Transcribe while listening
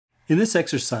In this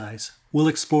exercise, we'll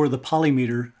explore the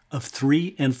polymeter of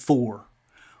 3 and 4.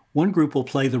 One group will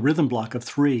play the rhythm block of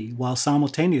 3, while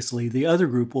simultaneously the other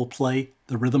group will play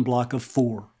the rhythm block of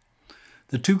 4.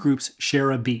 The two groups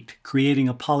share a beat, creating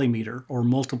a polymeter, or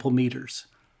multiple meters.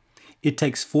 It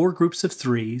takes 4 groups of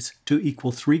 3s to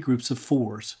equal 3 groups of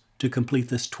 4s to complete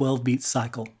this 12-beat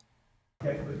cycle.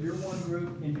 Okay, but you're one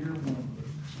group and you're one group.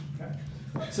 Okay?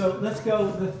 So let's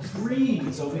go the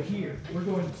 3s over here. We're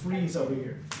going 3s over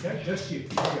here. Okay, just you. Here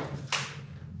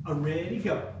we go. Ready,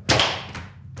 go.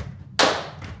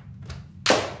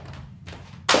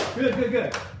 Good, good,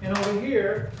 good. And over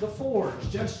here, the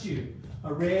 4s, just you.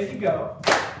 Ready, go.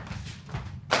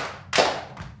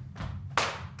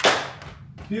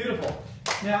 Beautiful.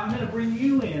 Now I'm going to bring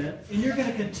you in, and you're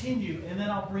going to continue, and then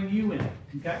I'll bring you in.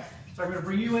 Okay? So I'm going to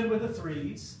bring you in with the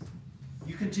 3s.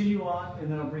 You continue on,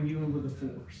 and then I'll bring you in with the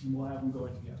 4s, and we'll have them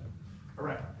going together. All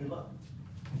right. Good luck.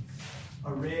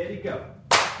 Ready, go.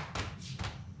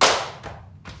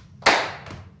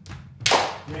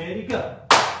 Ready, go.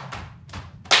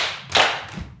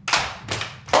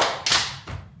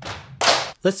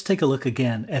 Let's take a look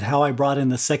again at how I brought in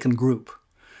the second group.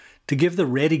 To give the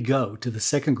ready go to the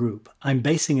second group, I'm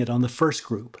basing it on the first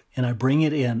group, and I bring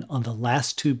it in on the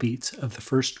last 2 beats of the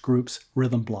first group's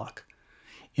rhythm block.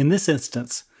 In this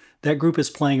instance, that group is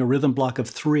playing a rhythm block of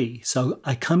 3, so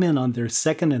I come in on their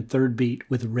second and third beat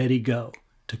with ready go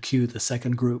to cue the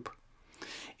second group.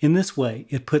 In this way,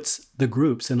 it puts the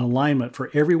groups in alignment for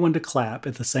everyone to clap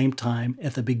at the same time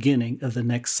at the beginning of the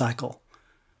next cycle.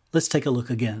 Let's take a look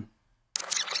again.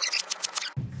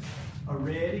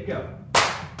 Ready, go.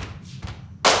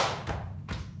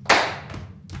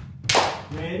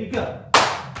 Ready, go.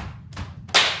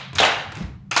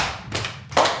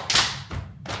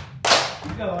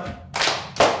 Keep going.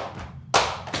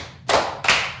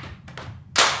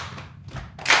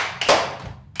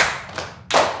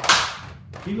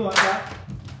 Keep going, back.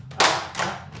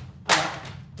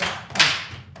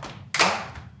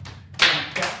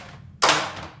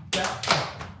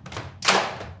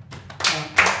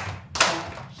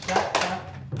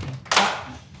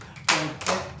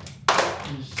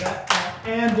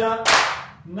 And up.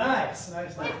 Nice,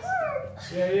 nice, nice.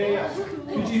 Yeah.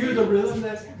 Did you hear the rhythm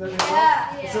that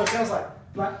Yeah. So it sounds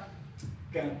like black,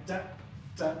 dun, dun,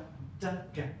 dun, dun,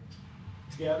 dun.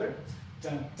 Together,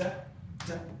 dun, dun,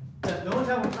 dun, dun. The only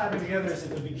time we're clapping together is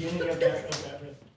at the beginning of that rhythm.